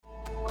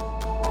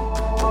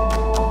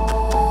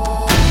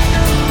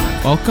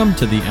Welcome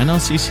to the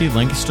NLCC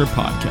Lancaster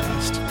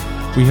podcast.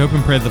 We hope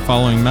and pray the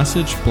following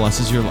message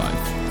blesses your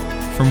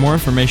life. For more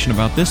information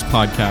about this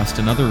podcast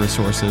and other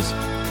resources,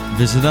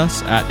 visit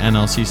us at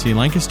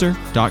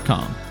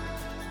nlcclancaster.com.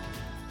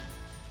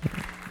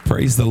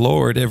 Praise the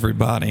Lord,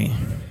 everybody.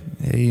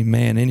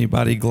 Amen.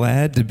 Anybody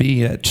glad to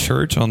be at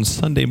church on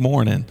Sunday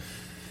morning?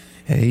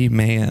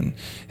 Amen.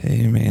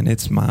 Amen.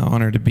 It's my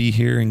honor to be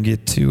here and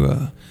get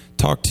to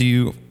talk to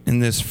you in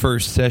this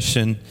first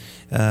session.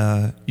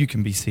 You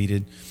can be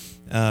seated.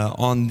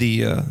 On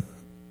the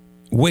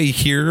way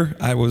here,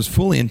 I was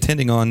fully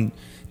intending on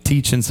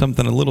teaching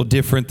something a little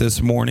different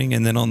this morning,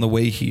 and then on the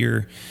way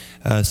here,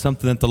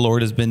 something that the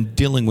Lord has been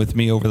dealing with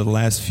me over the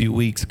last few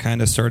weeks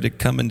kind of started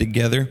coming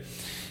together,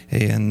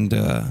 and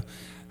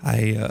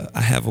I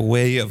have a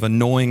way of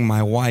annoying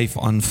my wife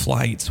on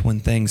flights when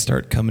things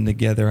start coming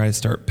together. I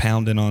start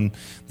pounding on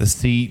the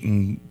seat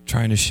and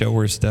trying to show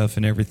her stuff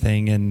and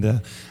everything,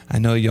 and I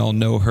know y'all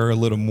know her a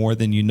little more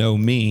than you know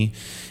me,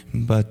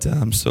 but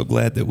I'm so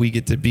glad that we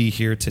get to be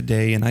here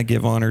today, and I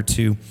give honor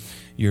to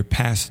your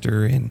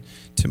pastor and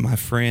to my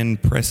friend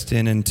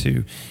Preston and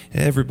to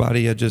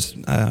everybody. I just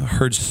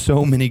heard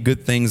so many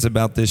good things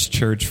about this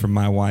church from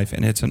my wife,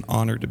 and it's an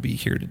honor to be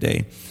here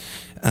today.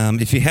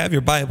 If you have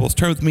your Bibles,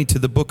 turn with me to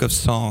the book of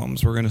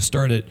Psalms. We're going to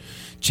start at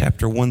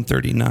chapter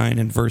 139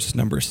 and verse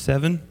number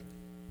 7.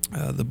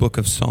 The book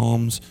of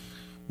Psalms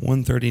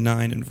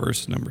 139 and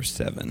verse number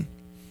 7.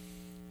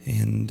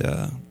 And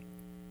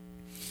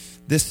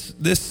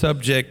this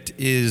subject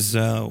is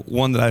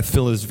one that I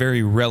feel is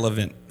very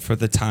relevant for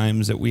the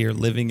times that we are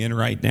living in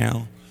right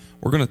now.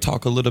 We're going to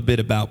talk a little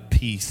bit about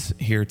peace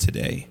here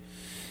today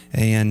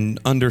and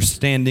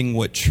understanding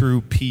what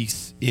true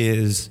peace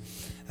is.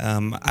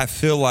 I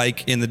feel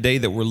like in the day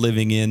that we're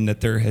living in that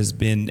there has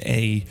been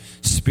a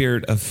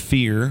spirit of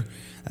fear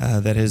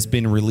that has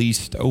been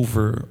released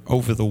over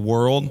the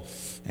world,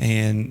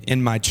 and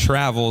in my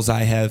travels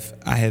I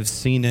have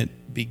seen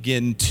it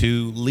begin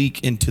to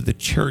leak into the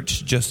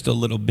church just a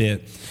little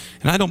bit,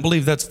 and I don't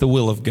believe that's the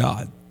will of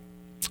God.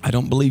 I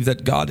don't believe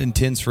that God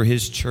intends for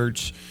His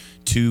church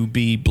to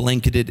be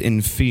blanketed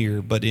in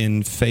fear, but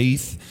in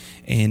faith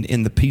and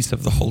in the peace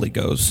of the Holy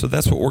Ghost. So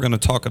that's what we're going to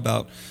talk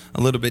about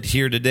a little bit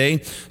here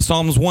today.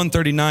 Psalms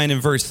 139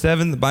 and verse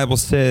 7, the Bible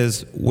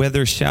says,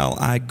 "Whether shall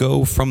I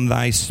go from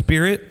thy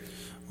spirit,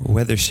 or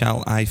whether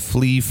shall I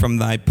flee from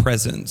thy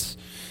presence?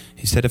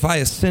 He said, if I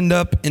ascend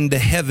up into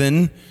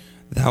heaven,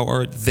 thou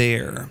art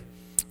there.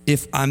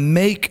 If I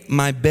make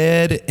my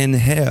bed in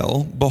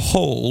hell,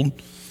 behold,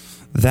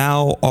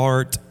 thou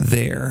art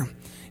there.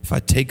 If I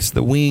takes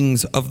the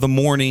wings of the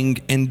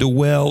morning and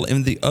dwell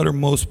in the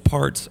uttermost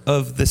parts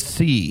of the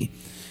sea,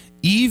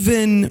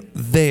 even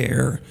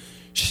there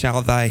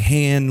shall thy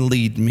hand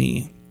lead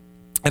me."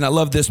 And I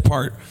love this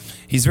part.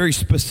 He's very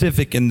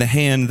specific in the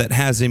hand that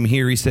has him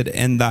here. He said,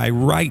 "And thy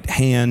right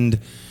hand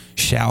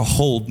shall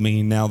hold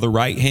me." Now, the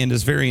right hand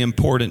is very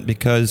important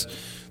because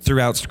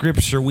throughout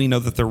Scripture, we know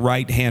that the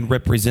right hand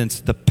represents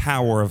the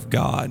power of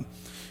God.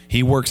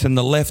 He works in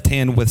the left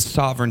hand with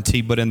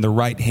sovereignty, but in the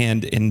right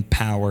hand in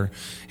power.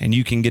 And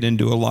you can get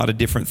into a lot of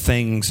different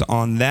things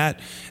on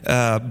that.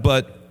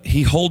 But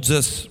He holds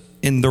us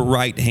in the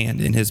right hand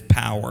in His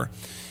power.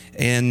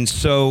 And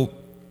so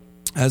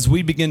as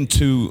we begin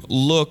to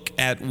look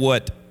at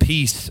what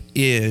peace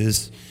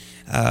is,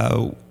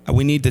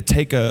 we need to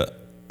take a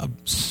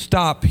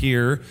stop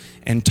here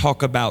and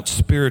talk about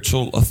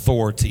spiritual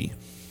authority.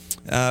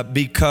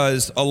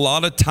 Because a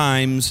lot of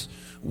times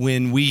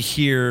when we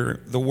hear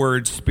the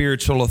word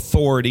spiritual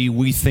authority,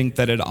 we think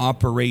that it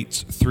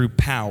operates through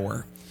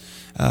power.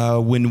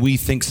 When we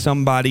think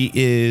somebody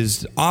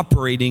is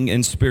operating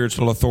in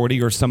spiritual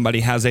authority or somebody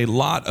has a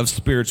lot of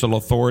spiritual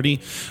authority,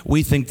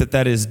 we think that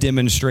that is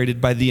demonstrated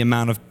by the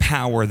amount of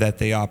power that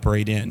they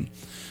operate in.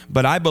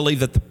 But I believe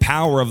that the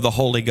power of the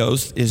Holy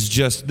Ghost is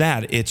just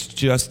that. It's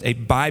just a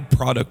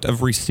byproduct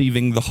of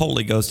receiving the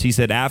Holy Ghost. He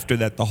said, after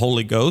that the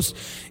Holy Ghost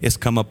is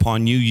come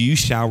upon you, you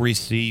shall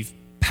receive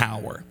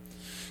power.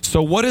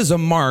 So what is a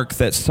mark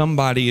that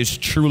somebody is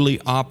truly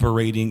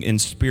operating in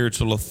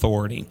spiritual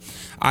authority?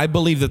 I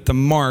believe that the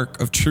mark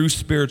of true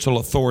spiritual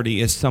authority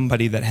is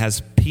somebody that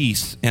has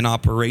peace in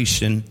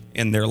operation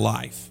in their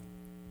life.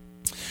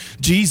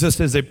 Jesus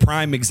is a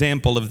prime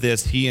example of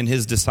this. He and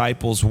his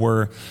disciples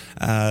were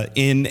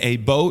in a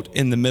boat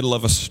in the middle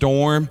of a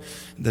storm.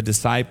 The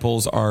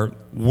disciples are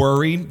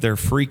worried. They're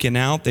freaking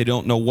out. They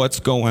don't know what's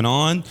going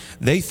on.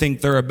 They think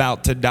they're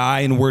about to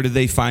die. And where do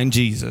they find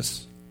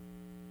Jesus?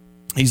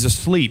 He's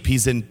asleep.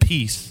 He's in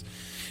peace.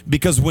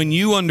 Because when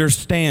you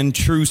understand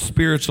true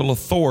spiritual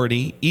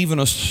authority, even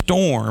a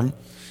storm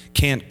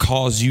can't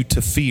cause you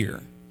to fear.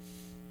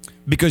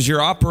 Because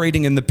you're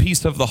operating in the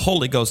peace of the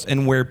Holy Ghost.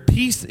 And where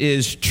peace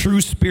is,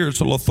 true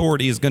spiritual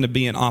authority is going to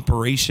be in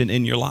operation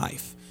in your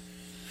life.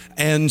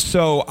 And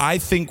so I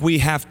think we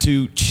have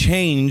to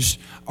change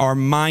our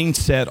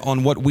mindset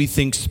on what we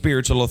think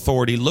spiritual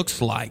authority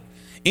looks like.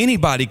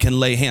 Anybody can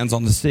lay hands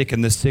on the sick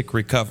and the sick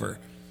recover.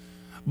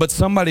 But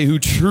somebody who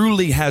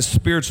truly has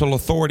spiritual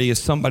authority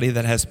is somebody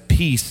that has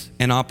peace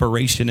and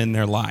operation in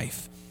their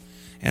life.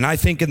 And I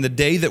think in the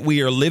day that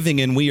we are living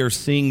in, we are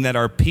seeing that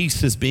our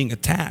peace is being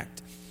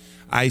attacked.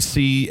 I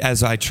see,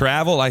 as I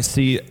travel, I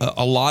see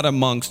a lot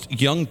amongst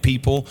young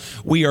people.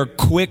 We are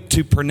quick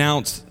to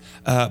pronounce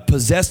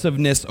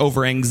possessiveness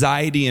over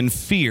anxiety and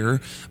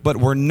fear, but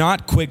we're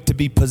not quick to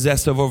be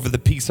possessive over the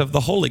peace of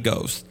the Holy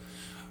Ghost.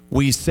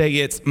 We say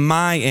it's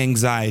my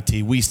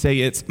anxiety. We say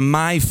it's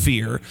my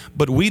fear,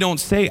 but we don't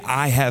say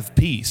I have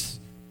peace.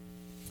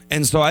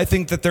 And so I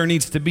think that there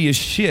needs to be a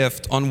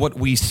shift on what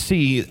we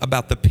see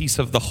about the peace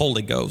of the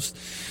Holy Ghost,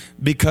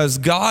 because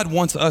God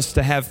wants us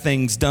to have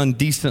things done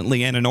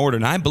decently and in order.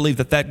 And I believe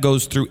that that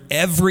goes through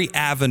every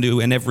avenue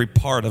and every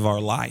part of our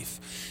life.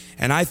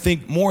 And I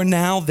think more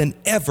now than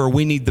ever,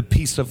 we need the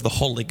peace of the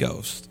Holy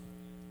Ghost.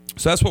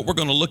 So that's what we're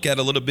going to look at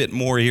a little bit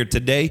more here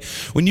today.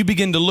 When you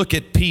begin to look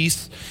at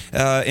peace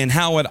and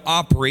how it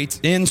operates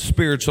in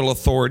spiritual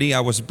authority, I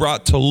was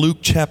brought to Luke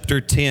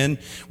chapter 10.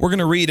 We're going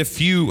to read a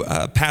few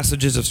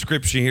passages of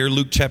scripture here.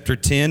 Luke chapter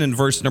 10 and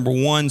verse number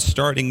 1,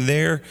 starting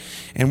there.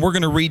 And we're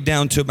going to read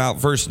down to about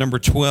verse number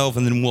 12,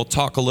 and then we'll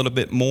talk a little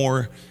bit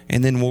more,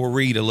 and then we'll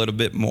read a little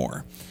bit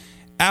more.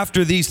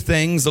 After these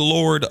things, the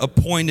Lord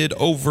appointed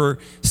over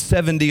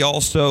 70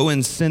 also,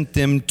 and sent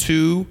them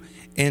two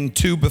and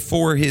two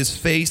before his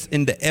face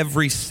into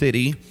every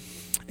city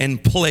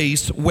and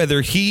place whither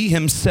he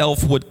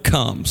himself would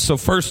come. So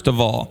first of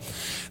all,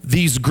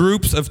 these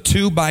groups of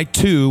 2 by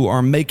 2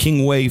 are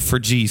making way for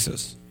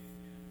Jesus.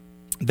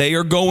 They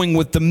are going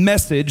with the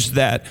message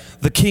that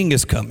the King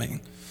is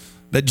coming,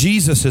 that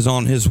Jesus is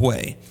on his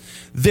way.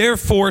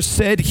 Therefore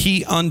said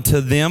he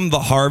unto them, the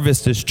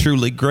harvest is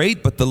truly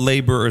great, but the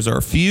laborers are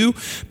few.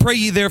 Pray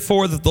ye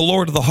therefore that the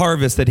Lord of the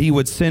harvest, that he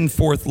would send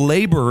forth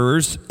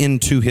laborers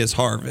into his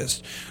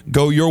harvest.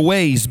 Go your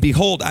ways.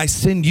 Behold, I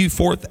send you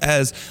forth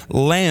as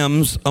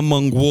lambs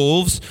among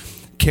wolves.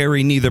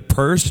 Carry neither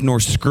purse,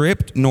 nor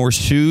scrip, nor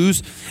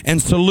shoes,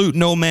 and salute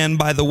no man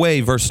by the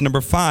way. Verse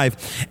number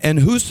 5. And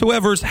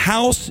whosoever's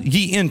house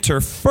ye enter,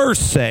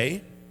 first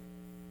say,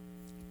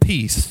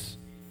 peace.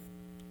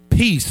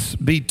 Peace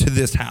be to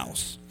this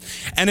house.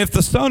 And if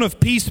the Son of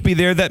Peace be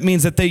there, that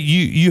means that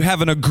you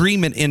have an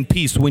agreement in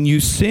peace. When you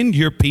send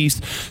your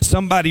peace,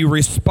 somebody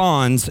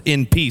responds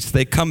in peace.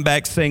 They come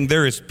back saying,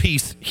 there is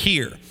peace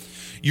here.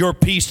 Your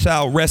peace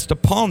shall rest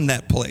upon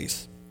that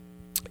place.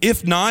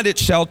 If not, it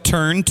shall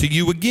turn to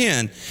you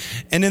again.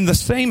 And in the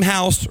same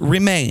house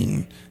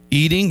remain,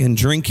 eating and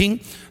drinking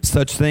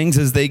such things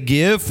as they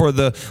give, for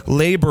the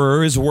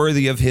laborer is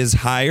worthy of his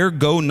hire.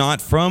 Go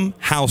not from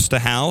house to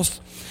house.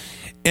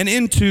 And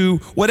into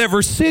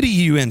whatever city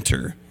you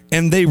enter,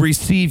 and they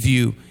receive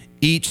you,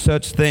 eat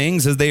such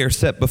things as they are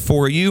set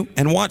before you.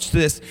 And watch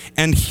this,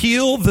 and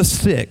heal the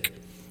sick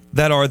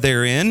that are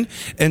therein,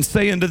 and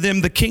say unto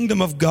them, the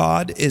kingdom of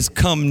God is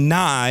come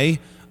nigh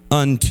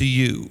unto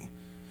you.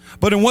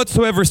 But in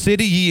whatsoever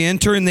city ye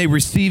enter, and they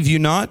receive you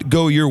not,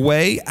 go your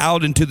way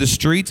out into the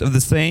streets of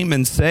the same,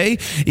 and say,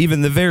 even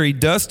the very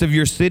dust of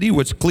your city,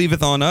 which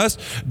cleaveth on us,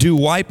 do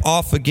wipe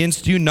off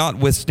against you.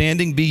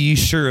 Notwithstanding, be ye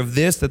sure of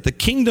this, that the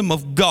kingdom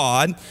of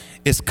God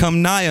is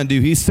come nigh unto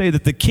you. He say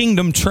that the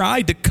kingdom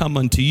tried to come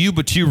unto you,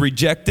 but you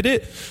rejected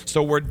it.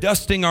 So we're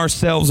dusting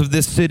ourselves of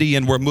this city,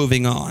 and we're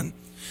moving on.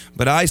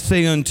 But I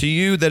say unto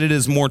you that it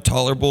is more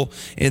tolerable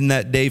in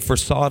that day for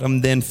Sodom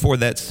than for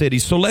that city.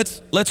 So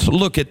let's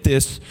look at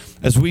this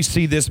as we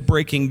see this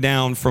breaking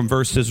down from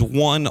verses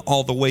 1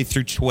 all the way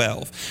through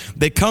 12.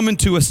 They come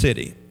into a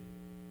city.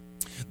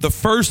 The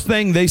first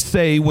thing they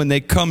say when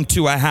they come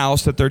to a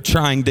house that they're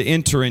trying to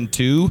enter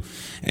into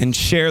and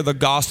share the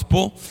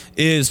gospel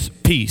is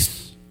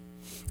peace.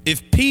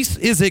 If peace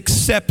is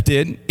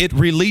accepted, it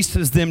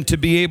releases them to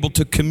be able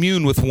to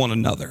commune with one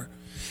another.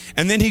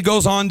 And then he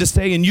goes on to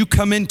say, and you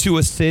come into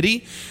a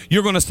city,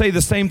 you're going to say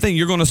the same thing.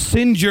 You're going to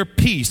send your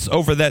peace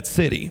over that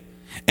city.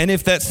 And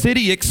if that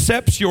city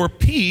accepts your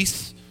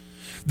peace,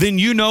 then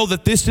you know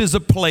that this is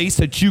a place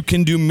that you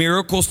can do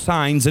miracles,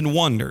 signs, and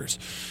wonders.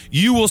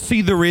 You will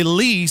see the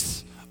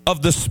release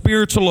of the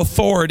spiritual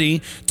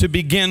authority to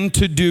begin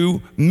to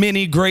do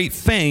many great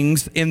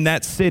things in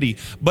that city.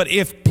 But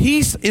if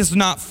peace is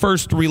not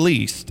first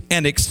released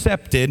and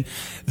accepted,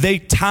 they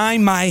tie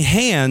my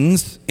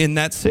hands in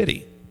that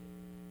city.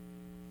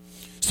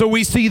 So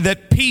we see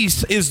that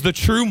peace is the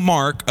true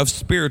mark of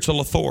spiritual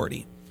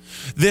authority.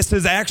 This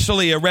is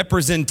actually a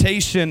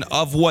representation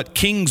of what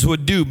kings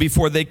would do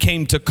before they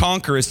came to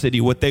conquer a city.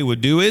 What they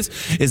would do is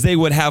they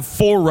would have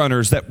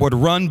forerunners that would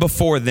run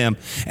before them,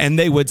 and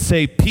they would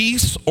say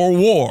peace or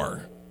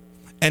war.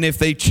 And if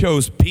they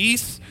chose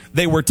peace,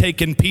 they were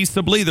taken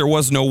peaceably. There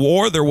was no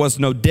war. There was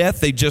no death.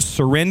 They just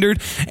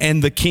surrendered,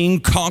 and the king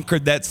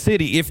conquered that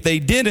city. If they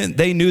didn't,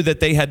 they knew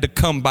that they had to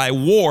come by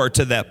war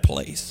to that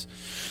place.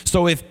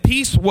 So if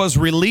peace was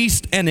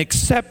released and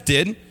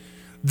accepted,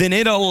 then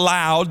it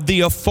allowed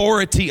the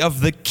authority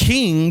of the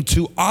king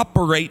to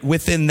operate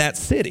within that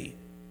city.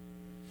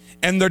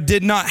 And there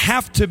did not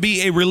have to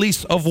be a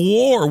release of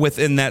war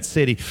within that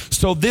city.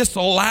 So this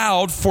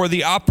allowed for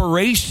the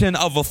operation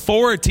of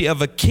authority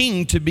of a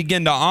king to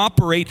begin to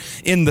operate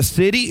in the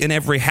city, in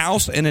every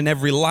house, and in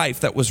every life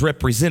that was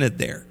represented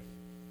there.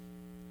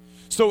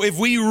 So if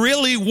we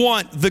really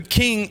want the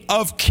King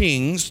of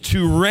Kings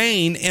to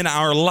reign in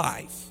our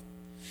life,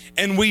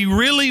 and we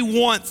really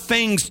want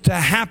things to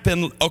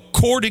happen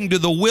according to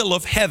the will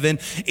of heaven,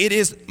 it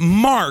is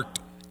marked,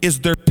 is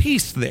there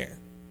peace there?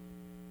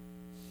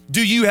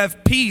 Do you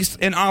have peace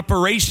in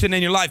operation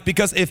in your life?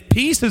 Because if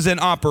peace is in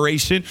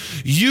operation,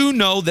 you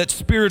know that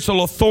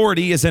spiritual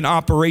authority is in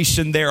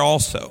operation there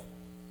also.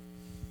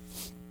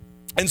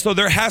 And so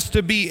there has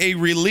to be a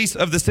release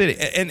of the city.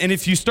 And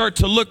if you start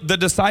to look, the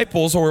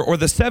disciples or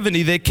the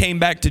 70, they came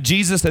back to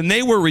Jesus and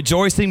they were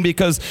rejoicing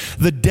because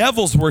the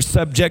devils were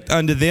subject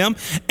unto them.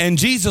 And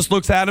Jesus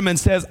looks at them and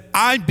says,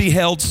 I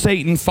beheld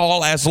Satan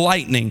fall as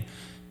lightning.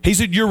 He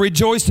said, you're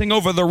rejoicing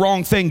over the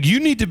wrong thing. You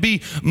need to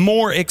be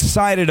more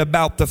excited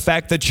about the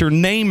fact that your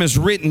name is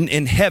written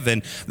in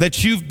heaven,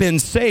 that you've been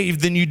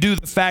saved, than you do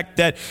the fact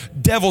that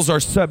devils are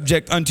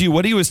subject unto you.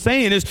 What he was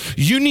saying is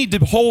you need to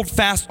hold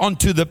fast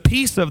onto the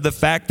peace of the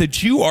fact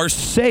that you are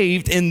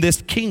saved in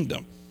this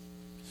kingdom,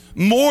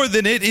 more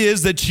than it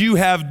is that you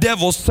have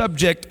devils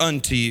subject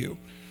unto you.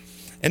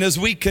 And as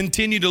we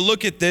continue to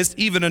look at this,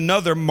 even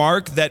another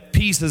mark that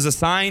peace is a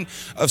sign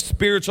of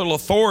spiritual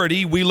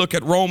authority, we look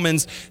at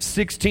Romans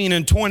 16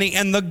 and 20,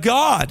 and the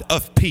God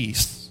of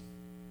peace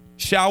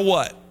shall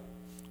what?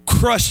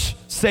 Crush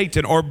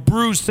Satan or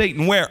bruise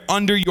Satan where?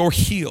 Under your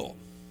heel.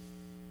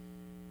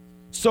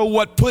 So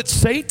what puts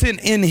Satan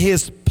in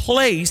his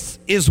place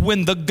is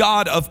when the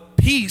God of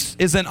peace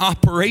is in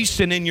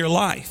operation in your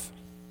life.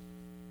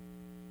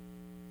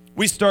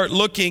 We start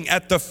looking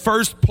at the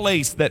first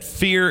place that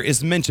fear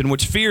is mentioned,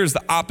 which fear is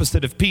the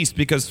opposite of peace,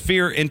 because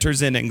fear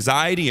enters in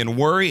anxiety and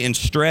worry and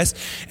stress.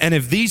 And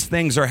if these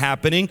things are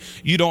happening,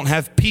 you don't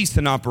have peace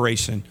in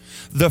operation.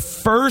 The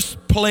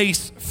first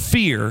place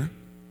fear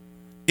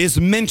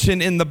is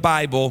mentioned in the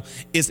Bible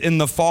is in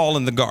the fall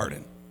in the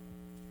garden.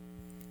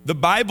 The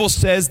Bible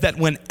says that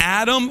when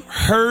Adam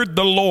heard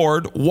the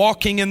Lord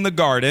walking in the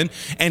garden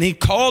and he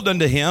called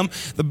unto him,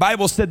 the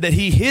Bible said that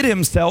he hid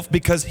himself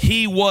because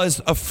he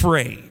was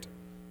afraid.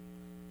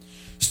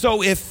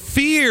 So if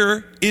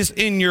fear is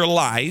in your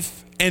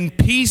life and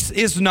peace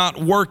is not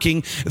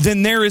working,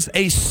 then there is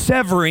a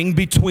severing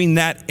between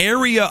that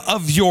area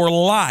of your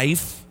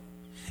life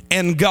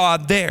and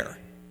God there.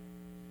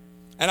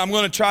 And I'm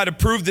going to try to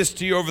prove this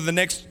to you over the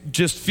next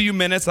just few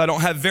minutes. I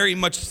don't have very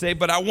much to say,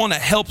 but I want to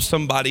help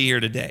somebody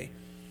here today.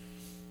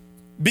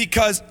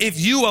 Because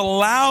if you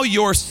allow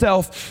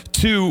yourself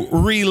to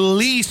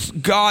release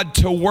God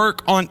to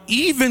work on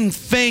even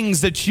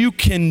things that you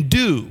can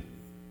do,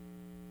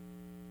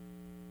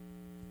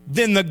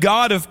 then the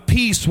God of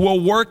peace will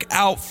work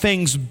out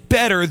things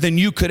better than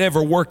you could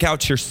ever work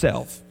out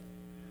yourself.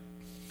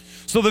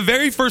 So the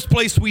very first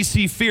place we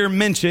see fear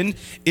mentioned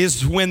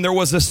is when there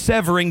was a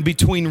severing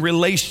between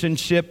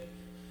relationship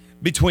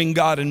between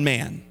God and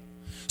man.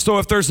 So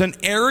if there's an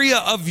area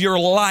of your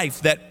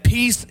life that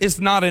peace is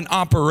not in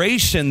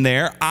operation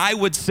there, I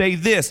would say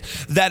this,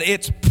 that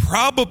it's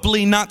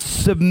probably not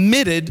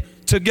submitted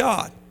to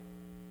God.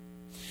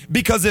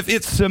 Because if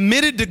it's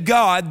submitted to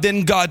God,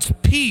 then God's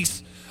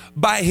peace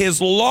by his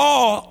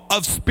law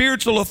of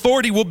spiritual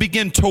authority will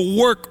begin to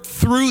work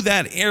through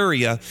that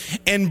area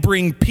and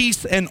bring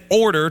peace and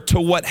order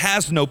to what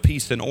has no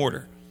peace and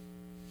order.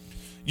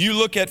 You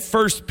look at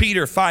 1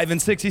 Peter 5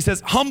 and 6, he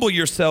says, humble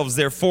yourselves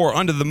therefore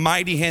under the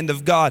mighty hand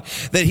of God,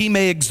 that he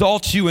may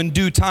exalt you in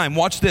due time.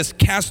 Watch this,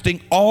 casting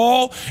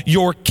all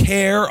your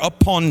care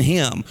upon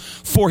him,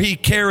 for he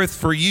careth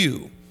for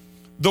you.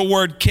 The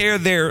word care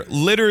there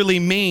literally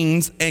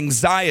means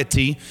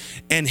anxiety,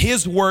 and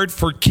his word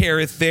for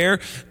careth there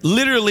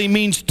literally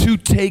means to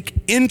take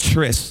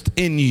interest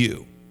in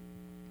you.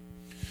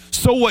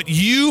 So what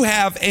you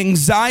have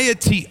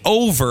anxiety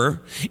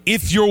over,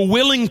 if you're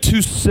willing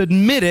to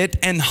submit it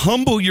and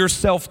humble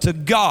yourself to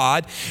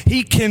God,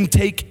 he can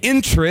take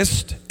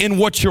interest in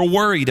what you're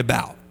worried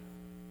about.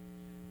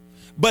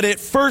 But it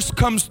first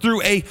comes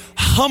through a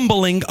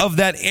humbling of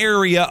that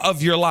area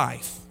of your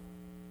life.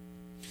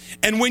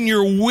 And when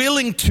you're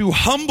willing to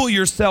humble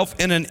yourself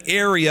in an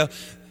area,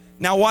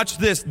 now watch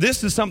this.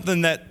 This is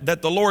something that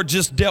the Lord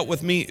just dealt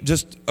with me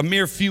just a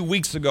mere few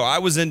weeks ago. I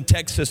was in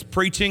Texas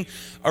preaching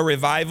a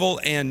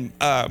revival, and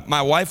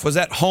my wife was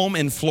at home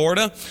in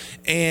Florida,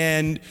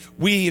 and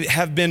we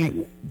have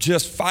been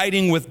just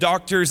fighting with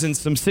doctors in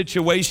some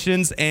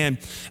situations, and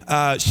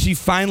she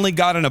finally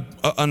got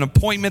an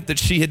appointment that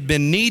she had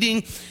been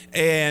needing,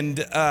 and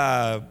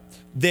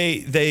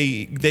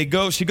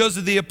she goes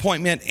to the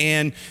appointment,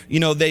 and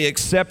they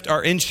accept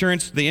our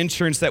insurance. The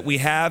insurance that we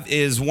have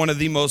is one of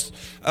the most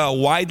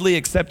widely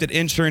accepted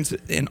insurance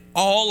in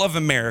all of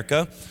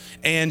America.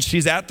 And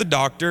she's at the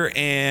doctor,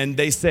 and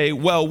they say,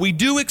 well, we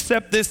do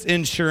accept this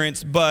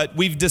insurance, but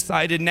we've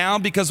decided now,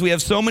 because we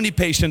have so many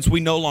patients, we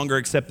no longer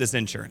accept this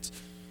insurance.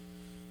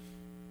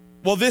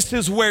 Well, this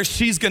is where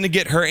she's going to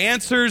get her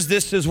answers.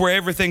 This is where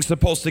everything's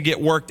supposed to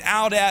get worked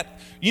out at.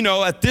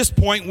 At this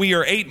point, we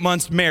are 8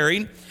 months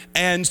married.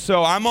 And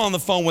so I'm on the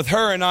phone with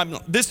her, and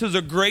this is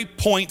a great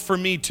point for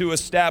me to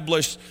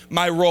establish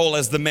my role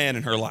as the man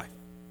in her life.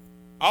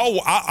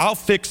 I'll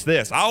fix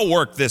this. I'll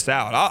work this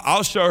out.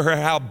 I'll show her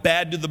how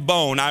bad to the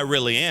bone I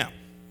really am.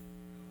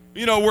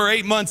 We're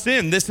 8 months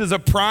in. This is a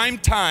prime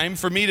time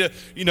for me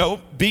to,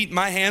 beat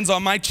my hands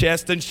on my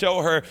chest and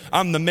show her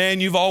I'm the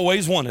man you've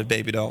always wanted,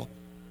 baby doll.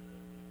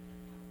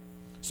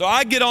 So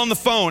I get on the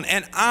phone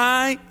and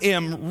I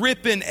am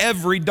ripping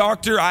every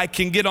doctor I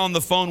can get on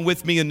the phone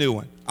with me a new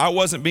one. I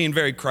wasn't being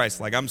very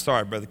Christ-like. I'm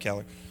sorry, Brother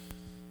Keller.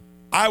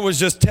 I was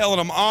just telling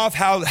them off,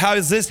 how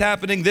is this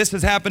happening? This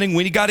is happening.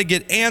 We got to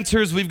get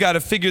answers. We've got to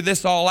figure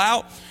this all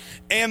out.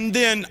 And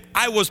then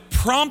I was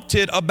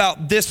prompted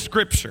about this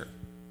scripture.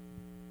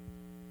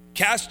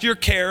 Cast your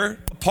care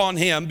upon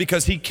him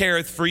because he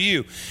careth for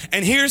you.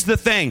 And here's the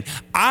thing.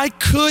 I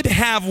could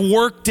have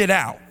worked it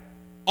out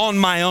on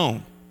my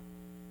own.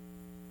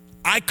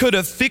 I could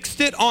have fixed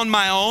it on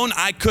my own.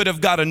 I could have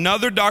got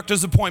another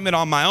doctor's appointment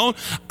on my own.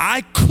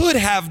 I could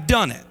have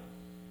done it.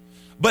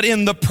 But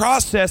in the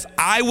process,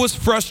 I was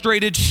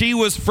frustrated, she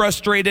was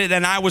frustrated,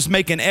 and I was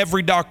making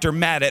every doctor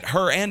mad at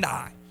her and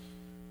I.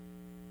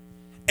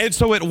 And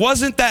so it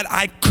wasn't that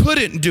I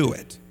couldn't do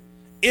it.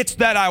 It's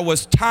that I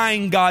was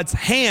tying God's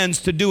hands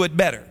to do it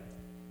better.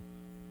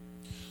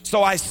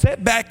 So I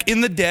sat back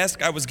in the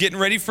desk. I was getting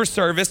ready for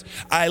service.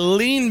 I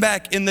leaned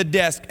back in the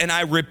desk and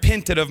I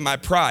repented of my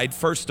pride,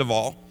 first of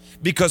all,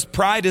 because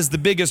pride is the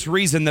biggest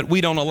reason that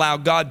we don't allow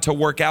God to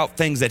work out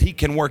things that he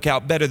can work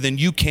out better than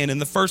you can in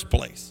the first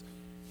place.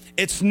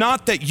 It's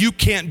not that you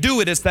can't do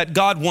it, it's that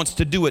God wants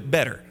to do it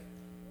better.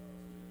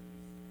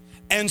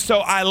 And so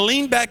I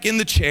leaned back in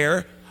the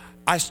chair.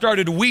 I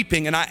started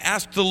weeping and I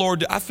asked the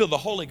Lord, I feel the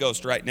Holy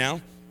Ghost right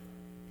now.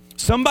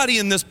 Somebody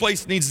in this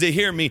place needs to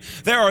hear me.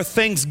 There are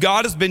things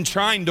God has been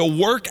trying to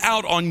work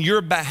out on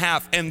your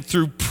behalf, and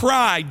through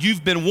pride,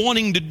 you've been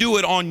wanting to do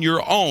it on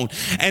your own.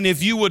 And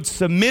if you would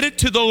submit it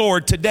to the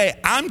Lord today,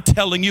 I'm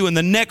telling you in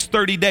the next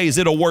 30 days,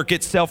 it'll work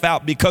itself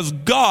out, because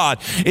God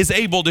is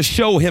able to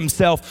show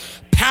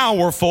himself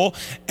powerful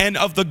and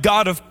of the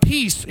God of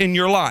peace in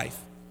your life.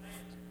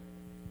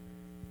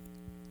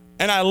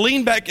 And I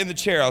leaned back in the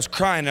chair. I was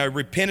crying. I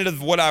repented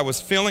of what I was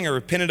feeling. I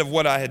repented of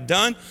what I had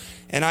done.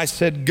 And I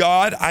said,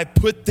 God, I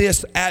put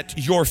this at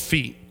your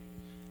feet.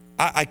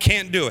 I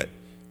can't do it.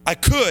 I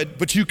could,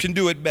 but you can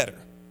do it better.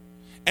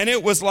 And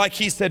it was like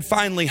he said,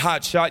 finally,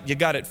 hot shot, you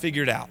got it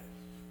figured out.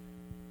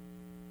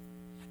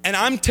 And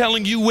I'm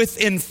telling you,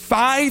 within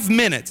 5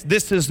 minutes,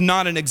 this is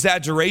not an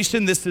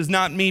exaggeration. This is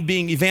not me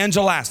being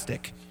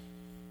evangelistic.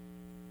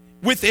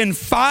 Within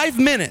 5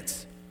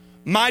 minutes,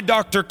 my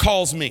doctor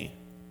calls me,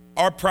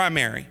 our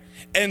primary,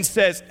 and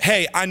says,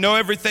 hey, I know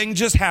everything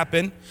just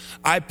happened.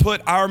 I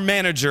put our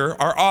manager,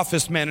 our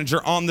office manager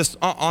on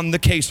the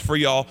case for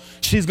y'all.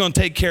 She's going to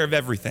take care of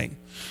everything.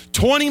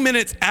 20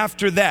 minutes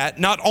after that,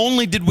 not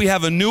only did we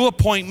have a new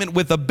appointment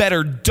with a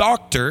better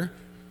doctor,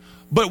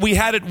 but we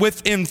had it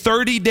within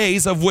 30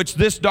 days, of which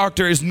this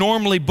doctor is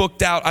normally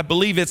booked out. I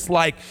believe it's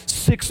like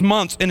 6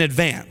 months in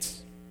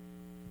advance.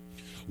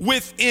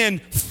 Within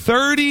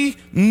 30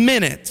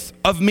 minutes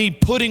of me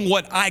putting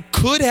what I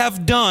could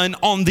have done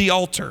on the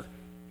altar,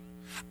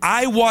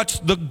 I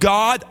watched the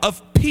God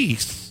of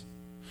peace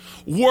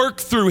work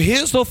through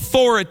his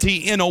authority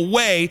in a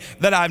way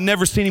that I've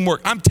never seen him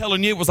work. I'm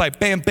telling you, it was like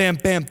bam, bam,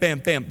 bam, bam,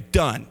 bam,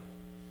 done.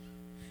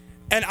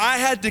 And I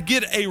had to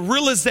get a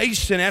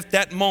realization at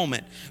that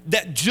moment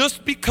that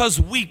just because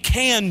we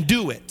can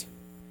do it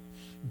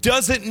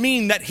doesn't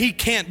mean that he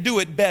can't do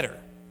it better.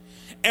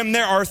 And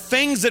there are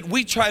things that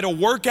we try to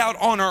work out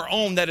on our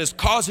own that is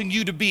causing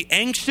you to be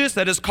anxious,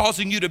 that is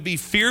causing you to be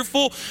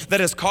fearful,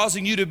 that is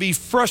causing you to be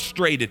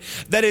frustrated.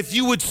 That if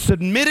you would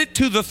submit it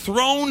to the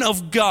throne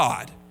of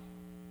God,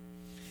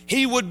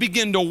 he would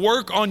begin to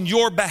work on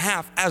your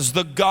behalf as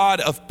the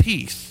God of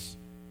peace.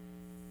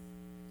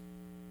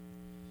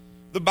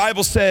 The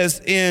Bible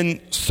says in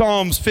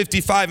Psalms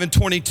 55 and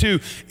 22,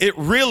 it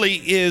really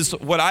is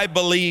what I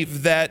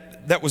believe that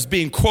was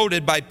being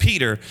quoted by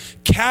Peter.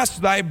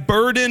 Cast thy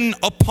burden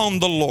upon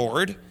the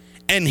Lord,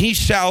 and he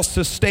shall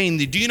sustain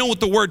thee. Do you know what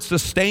the word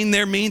sustain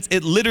there means?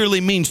 It literally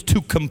means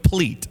to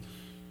complete.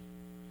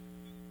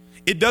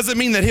 It doesn't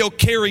mean that he'll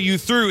carry you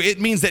through.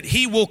 It means that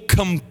he will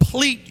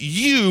complete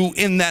you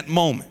in that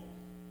moment.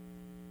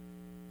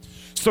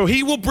 So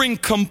he will bring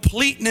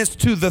completeness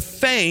to the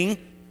thing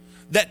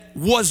that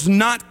was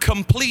not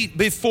complete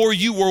before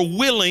you were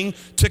willing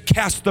to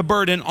cast the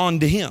burden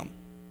onto him.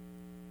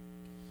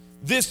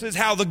 This is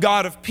how the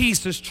God of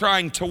peace is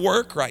trying to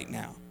work right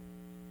now.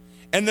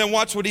 And then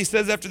watch what he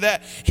says after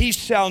that. He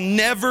shall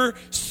never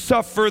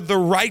suffer the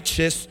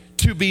righteous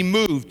to be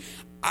moved.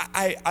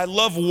 I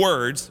love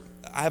words.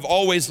 I have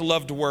always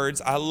loved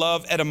words. I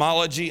love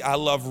etymology. I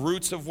love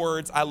roots of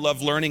words. I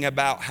love learning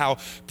about how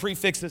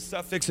prefixes,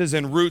 suffixes,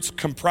 and roots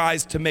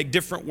comprise to make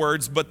different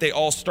words, but they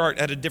all start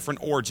at a different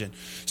origin.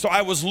 So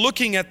I was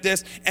looking at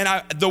this, and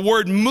the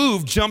word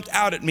move jumped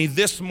out at me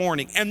this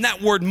morning. And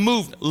that word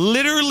moved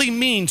literally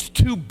means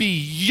to be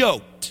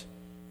yoked.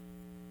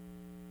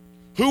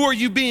 Who are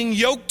you being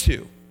yoked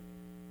to?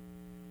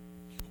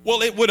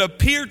 Well, it would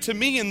appear to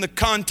me in the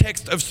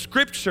context of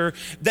Scripture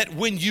that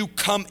when you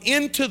come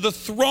into the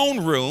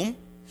throne room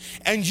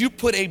and you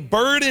put a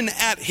burden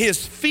at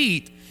his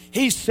feet,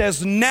 he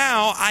says,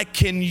 now I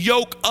can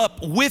yoke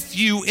up with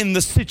you in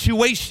the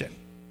situation.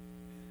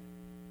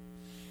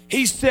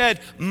 He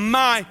said,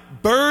 my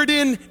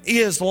burden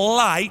is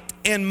light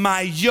and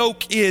my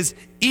yoke is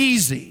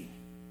easy.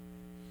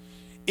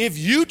 If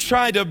you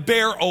try to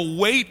bear a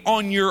weight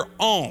on your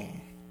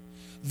own,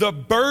 the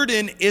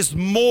burden is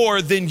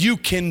more than you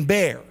can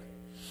bear.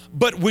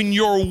 But when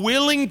you're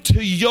willing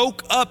to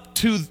yoke up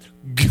to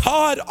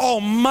God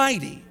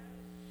Almighty,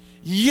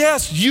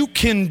 yes, you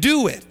can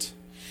do it.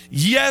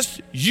 Yes,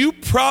 you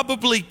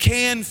probably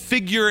can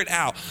figure it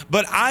out,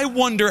 but I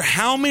wonder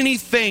how many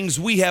things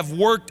we have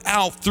worked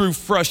out through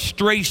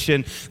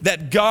frustration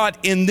that God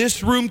in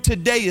this room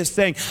today is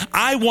saying,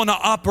 I want to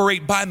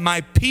operate by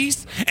my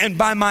peace and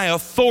by my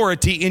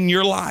authority in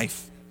your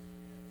life.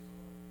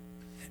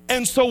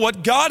 And so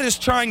what God is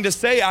trying to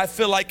say, I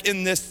feel like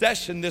in this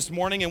session this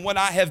morning, and what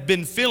I have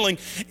been feeling,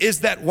 is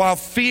that while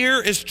fear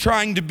is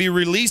trying to be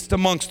released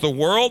amongst the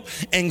world,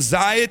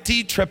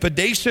 anxiety,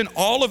 trepidation,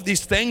 all of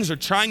these things are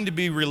trying to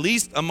be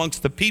released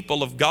amongst the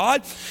people of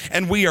God,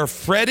 and we are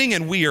fretting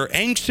and we are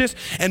anxious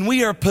and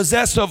we are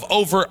possessive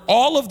over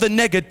all of the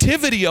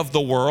negativity of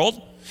the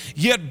world,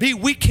 yet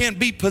we can't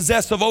be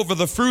possessive over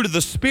the fruit of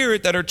the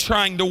Spirit that are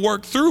trying to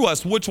work through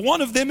us, which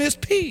one of them is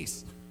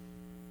peace.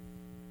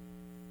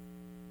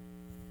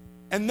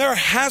 And there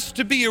has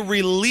to be a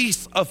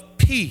release of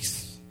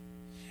peace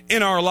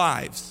in our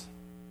lives,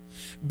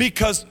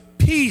 because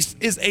peace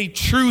is a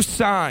true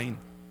sign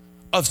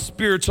of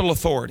spiritual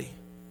authority.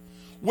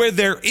 Where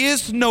there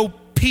is no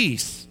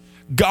peace,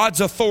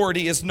 God's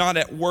authority is not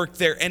at work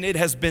there, and it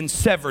has been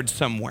severed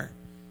somewhere.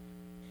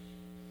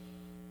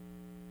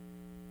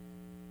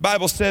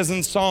 Bible says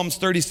in Psalms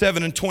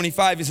 37 and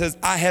 25, he says,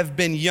 I have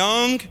been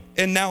young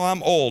and now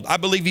I'm old. I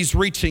believe he's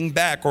reaching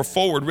back or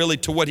forward really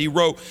to what he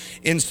wrote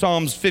in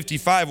Psalms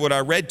 55, what I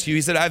read to you.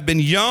 He said, I've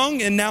been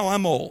young and now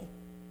I'm old.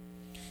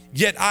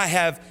 Yet I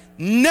have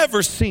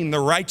never seen the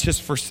righteous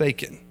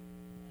forsaken,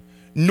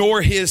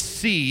 nor his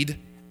seed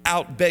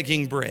out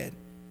begging bread.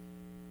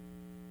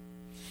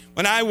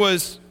 When I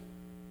was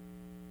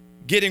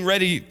getting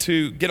ready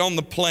to get on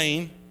the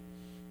plane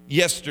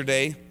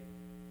yesterday,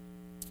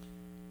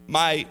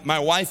 my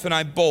wife and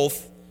I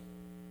both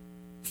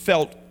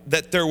felt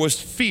that there was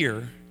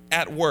fear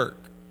at work.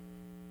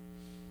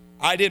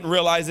 I didn't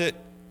realize it,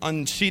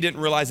 and she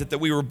didn't realize it, that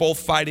we were both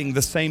fighting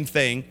the same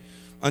thing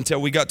until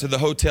we got to the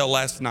hotel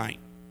last night.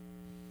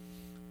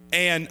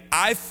 And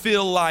I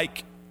feel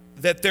like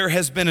that there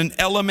has been an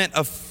element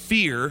of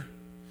fear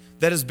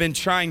that has been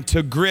trying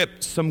to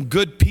grip some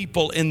good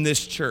people in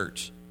this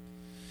church.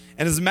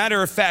 And as a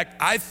matter of fact,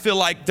 I feel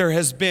like there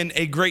has been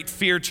a great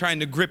fear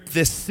trying to grip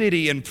this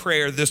city in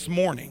prayer this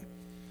morning.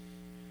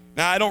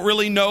 Now, I don't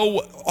really know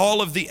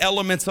all of the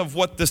elements of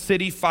what the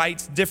city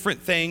fights,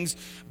 different things,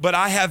 but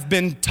I have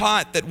been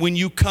taught that when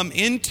you come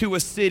into a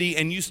city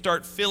and you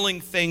start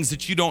feeling things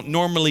that you don't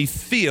normally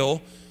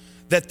feel,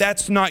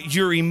 that's not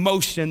your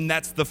emotion,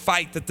 that's the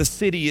fight that the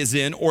city is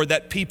in, or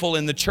that people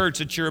in the church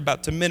that you're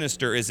about to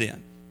minister is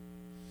in.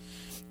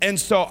 And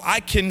so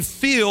I can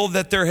feel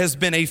that there has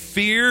been a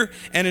fear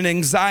and an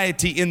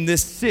anxiety in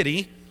this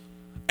city,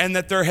 and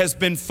that there has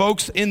been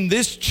folks in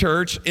this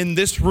church, in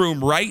this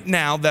room right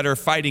now, that are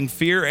fighting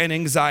fear and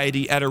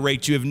anxiety at a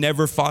rate you have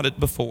never fought it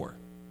before.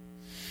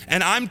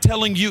 And I'm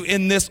telling you,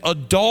 in this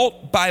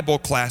adult Bible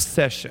class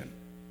session,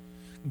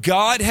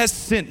 God has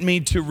sent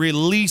me to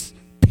release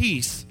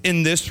peace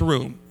in this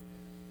room.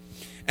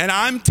 And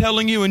I'm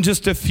telling you, in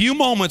just a few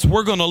moments,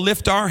 we're going to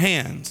lift our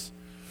hands.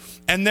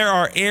 And there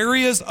are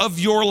areas of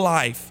your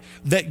life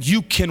that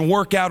you can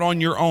work out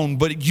on your own,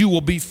 but you will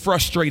be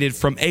frustrated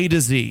from A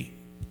to Z.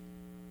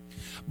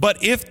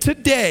 But if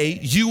today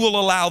you will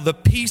allow the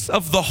peace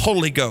of the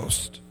Holy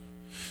Ghost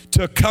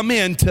to come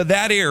into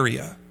that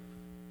area,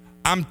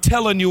 I'm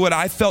telling you what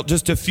I felt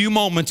just a few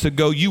moments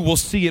ago, you will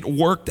see it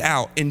worked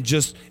out in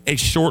just a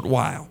short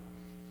while.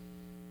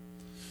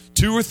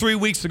 2 or 3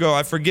 weeks ago,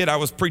 I forget, I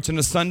was preaching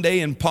a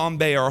Sunday in Palm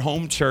Bay, our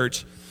home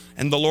church.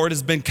 And the Lord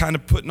has been kind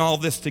of putting all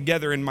this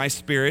together in my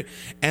spirit.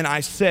 And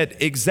I said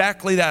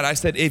exactly that. I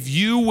said, if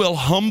you will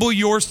humble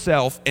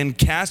yourself and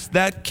cast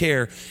that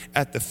care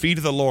at the feet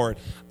of the Lord,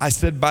 I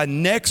said, by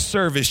next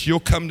service, you'll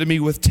come to me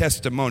with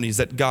testimonies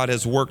that God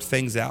has worked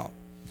things out.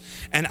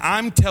 And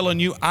I'm telling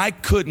you, I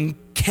couldn't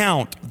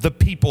count the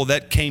people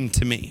that came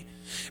to me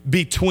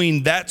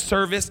between that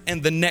service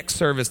and the next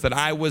service that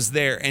I was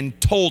there, and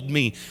told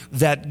me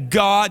that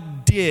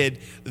God did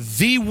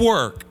the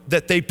work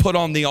that they put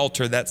on the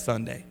altar that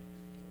Sunday.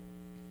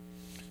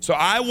 So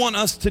I want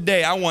us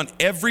today, I want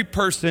every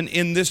person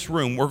in this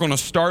room, we're going to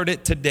start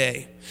it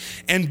today.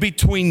 And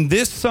between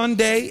this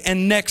Sunday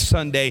and next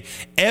Sunday,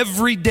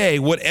 every day,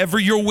 whatever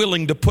you're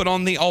willing to put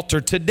on the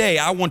altar today,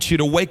 I want you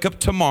to wake up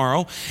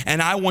tomorrow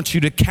and I want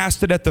you to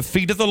cast it at the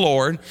feet of the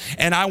Lord,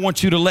 and I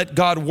want you to let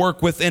God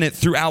work within it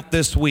throughout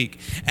this week.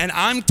 And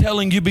I'm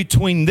telling you,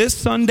 between this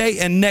Sunday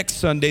and next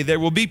Sunday, there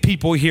will be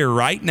people here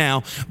right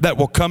now that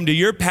will come to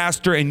your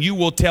pastor and you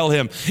will tell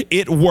him,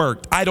 it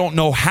worked. I don't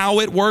know how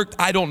it worked.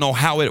 I don't know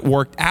how it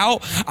worked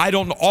out. I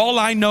don't know. All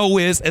I know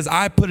is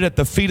I put it at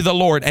the feet of the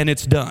Lord and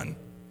it's done.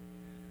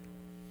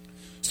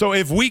 So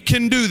if we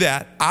can do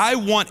that, I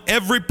want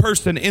every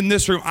person in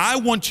this room, I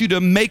want you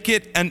to make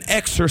it an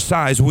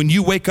exercise when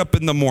you wake up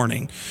in the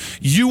morning.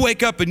 You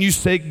wake up and you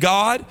say,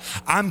 God,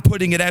 I'm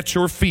putting it at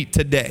your feet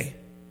today.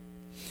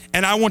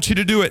 And I want you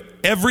to do it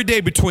every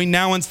day between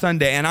now and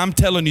Sunday. And I'm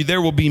telling you,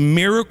 there will be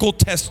miracle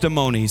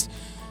testimonies.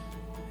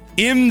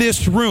 In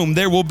this room,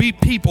 there will be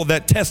people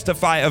that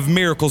testify of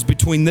miracles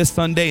between this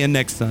Sunday and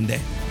next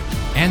Sunday.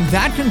 And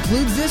that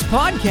concludes this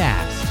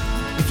podcast.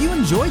 If you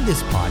enjoyed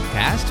this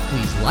podcast,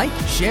 please like,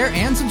 share,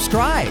 and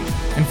subscribe.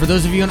 And for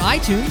those of you on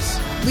iTunes,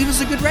 leave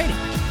us a good rating.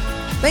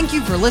 Thank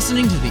you for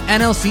listening to the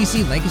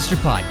NLCC Lancaster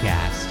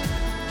Podcast.